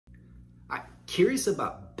Curious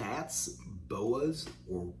about bats, boas,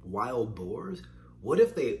 or wild boars? What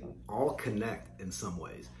if they all connect in some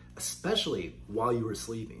ways, especially while you were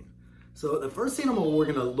sleeping? So the first animal we're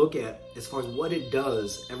gonna look at as far as what it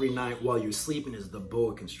does every night while you're sleeping is the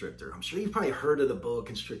boa constrictor. I'm sure you've probably heard of the boa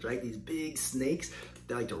constrictor, right? These big snakes,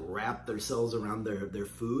 they like to wrap themselves around their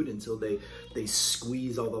food until they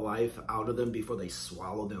squeeze all the life out of them before they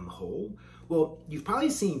swallow them whole. Well, you've probably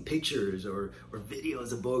seen pictures or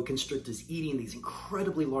videos of boa constrictors eating these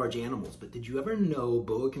incredibly large animals, but did you ever know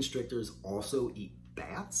boa constrictors also eat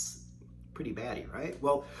bats? Pretty batty, right?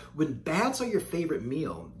 Well, when bats are your favorite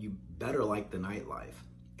meal, you better like the nightlife.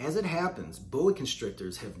 As it happens, boa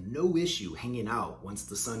constrictors have no issue hanging out once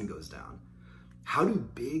the sun goes down. How do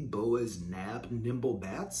big boas nab nimble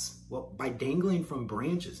bats? Well, by dangling from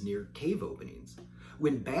branches near cave openings.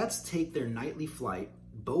 When bats take their nightly flight,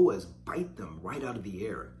 boas bite them right out of the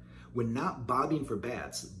air. When not bobbing for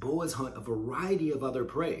bats, boas hunt a variety of other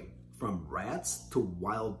prey, from rats to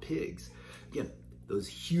wild pigs. Again, those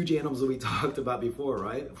huge animals that we talked about before,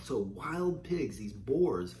 right? So wild pigs, these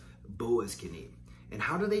boars, boas can eat. And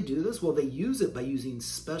how do they do this? Well, they use it by using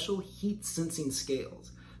special heat-sensing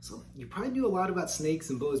scales. So you probably knew a lot about snakes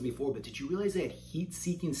and boas before, but did you realize they had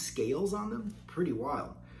heat-seeking scales on them? Pretty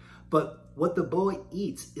wild. But what the boa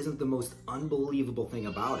eats isn't the most unbelievable thing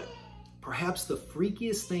about it. Perhaps the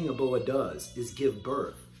freakiest thing a boa does is give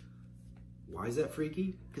birth. Why is that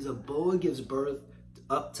freaky? Because a boa gives birth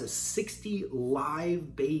up to 60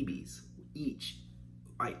 live babies each.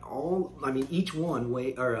 Each one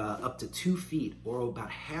weigh up to 2 feet, or about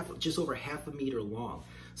just over half a meter long.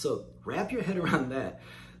 So wrap your head around that.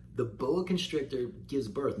 The boa constrictor gives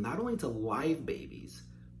birth not only to live babies,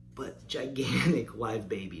 but gigantic live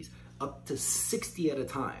babies, up to 60 at a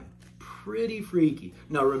time. Pretty freaky.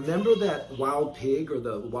 Now remember that wild pig or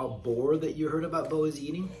the wild boar that you heard about boas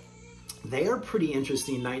eating? They are pretty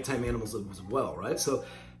interesting nighttime animals as well, right? So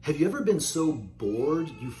have you ever been so bored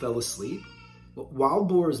you fell asleep? Well, wild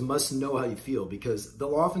boars must know how you feel because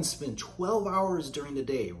they'll often spend 12 hours during the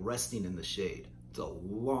day resting in the shade. It's a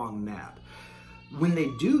long nap. When they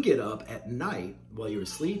do get up at night while you're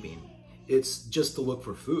sleeping, it's just to look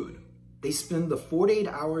for food. They spend the 4 to 8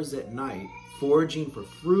 hours at night foraging for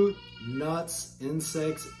fruit, nuts,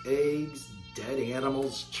 insects, eggs, dead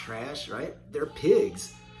animals, trash, right? They're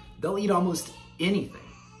pigs. They'll eat almost anything.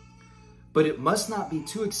 But it must not be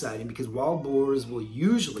too exciting because wild boars will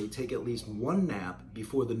usually take at least one nap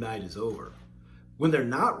before the night is over. When they're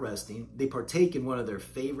not resting, they partake in one of their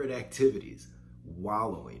favorite activities,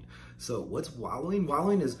 wallowing. So what's wallowing?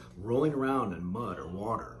 Wallowing is rolling around in mud or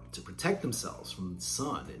water to protect themselves from the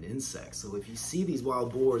sun and insects. So if you see these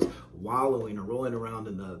wild boars wallowing or rolling around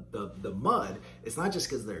in the mud, it's not just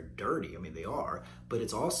because they're dirty, I mean they are, but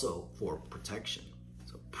it's also for protection.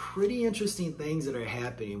 Pretty interesting things that are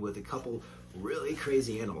happening with a couple really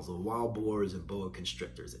crazy animals, the wild boars and boa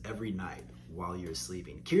constrictors, every night while you're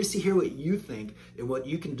sleeping. Curious to hear what you think and what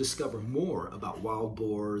you can discover more about wild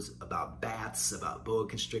boars, about bats, about boa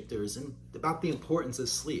constrictors, and about the importance of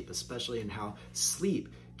sleep, especially in how sleep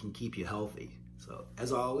can keep you healthy. So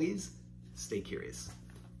as always, stay curious.